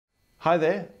Hi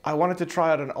there, I wanted to try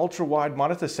out an ultra-wide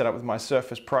monitor setup with my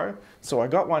Surface Pro, so I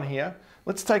got one here.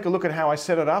 Let's take a look at how I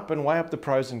set it up and weigh up the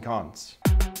pros and cons.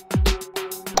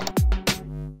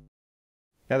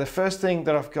 Now the first thing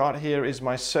that I've got here is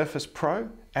my Surface Pro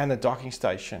and the docking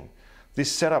station.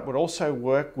 This setup would also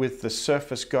work with the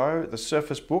Surface Go, the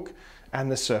Surface Book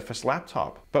and the Surface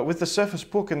Laptop. But with the Surface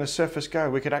Book and the Surface Go,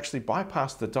 we could actually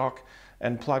bypass the dock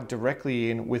and plug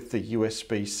directly in with the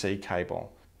USB-C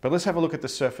cable. But let's have a look at the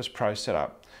Surface Pro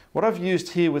setup. What I've used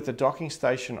here with the docking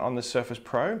station on the Surface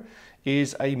Pro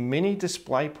is a mini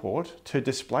DisplayPort to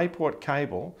DisplayPort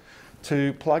cable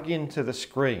to plug into the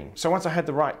screen. So once I had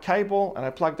the right cable and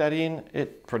I plugged that in,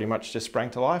 it pretty much just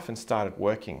sprang to life and started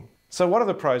working. So what are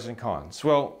the pros and cons?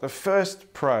 Well, the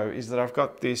first pro is that I've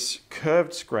got this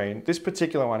curved screen. This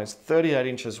particular one is 38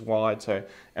 inches wide,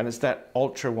 and it's that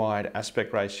ultra wide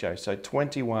aspect ratio. So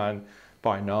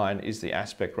 21:9 is the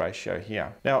aspect ratio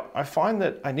here. Now, I find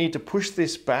that I need to push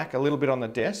this back a little bit on the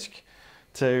desk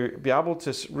to be able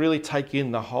to really take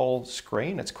in the whole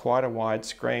screen. It's quite a wide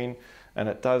screen and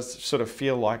it does sort of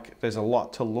feel like there's a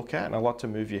lot to look at and a lot to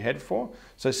move your head for.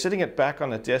 So sitting it back on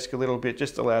the desk a little bit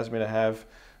just allows me to have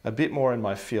a bit more in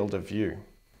my field of view.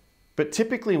 But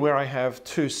typically where I have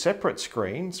two separate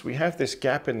screens, we have this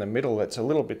gap in the middle that's a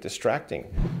little bit distracting.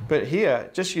 But here,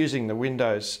 just using the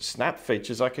Windows Snap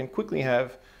features, I can quickly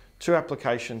have two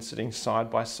applications sitting side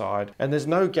by side, and there's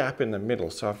no gap in the middle,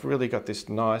 so I've really got this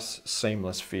nice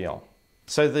seamless feel.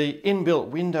 So the inbuilt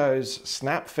Windows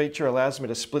Snap feature allows me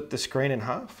to split the screen in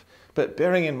half, but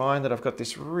bearing in mind that I've got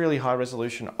this really high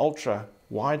resolution ultra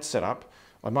wide setup,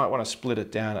 I might want to split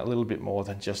it down a little bit more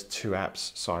than just two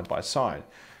apps side by side.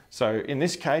 So in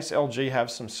this case, LG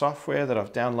have some software that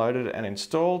I've downloaded and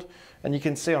installed, and you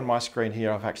can see on my screen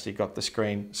here, I've actually got the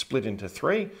screen split into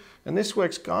three, and this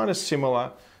works kind of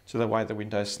similar to the way the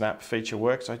Windows Snap feature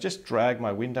works. I just drag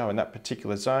my window in that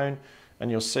particular zone, and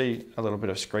you'll see a little bit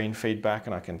of screen feedback,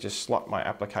 and I can just slot my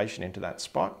application into that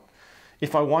spot.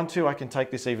 If I want to, I can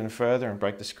take this even further and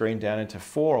break the screen down into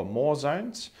 4 or more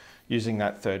zones using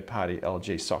that third-party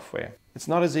LG software. It's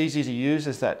not as easy to use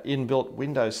as that inbuilt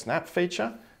Windows Snap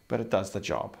feature, but it does the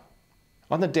job.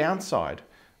 On the downside,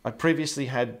 I previously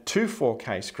had two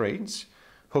 4K screens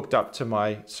hooked up to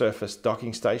my Surface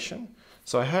docking station,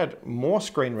 so I had more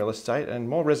screen real estate and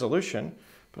more resolution,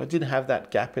 but I didn't have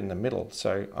that gap in the middle,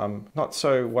 so I'm not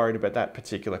so worried about that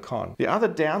particular con. The other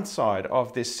downside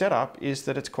of this setup is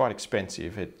that it's quite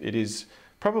expensive. It is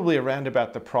probably around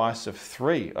about the price of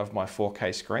 3 of my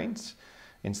 4K screens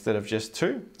instead of just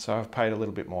 2, so I've paid a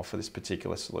little bit more for this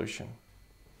particular solution.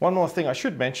 One more thing I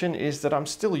should mention is that I'm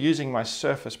still using my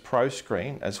Surface Pro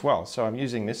screen as well, so I'm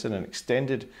using this in an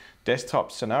extended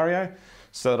desktop scenario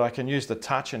so that I can use the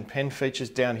touch and pen features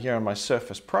down here on my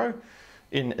Surface Pro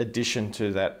in addition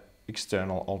to that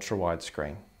external ultra-wide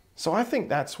screen. So I think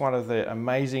that's one of the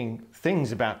amazing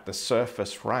things about the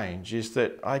Surface range is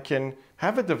that I can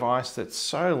have a device that's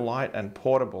so light and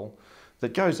portable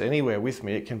that goes anywhere with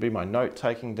me. It can be my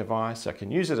note-taking device, I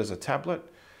can use it as a tablet,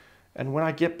 and when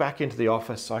I get back into the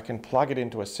office, I can plug it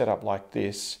into a setup like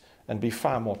this and be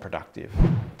far more productive.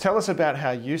 Tell us about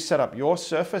how you set up your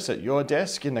Surface at your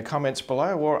desk in the comments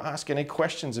below, or ask any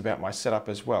questions about my setup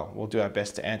as well. We'll do our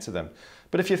best to answer them.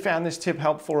 But if you found this tip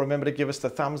helpful, remember to give us the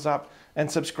thumbs up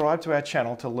and subscribe to our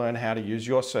channel to learn how to use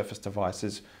your Surface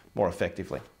devices more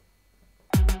effectively.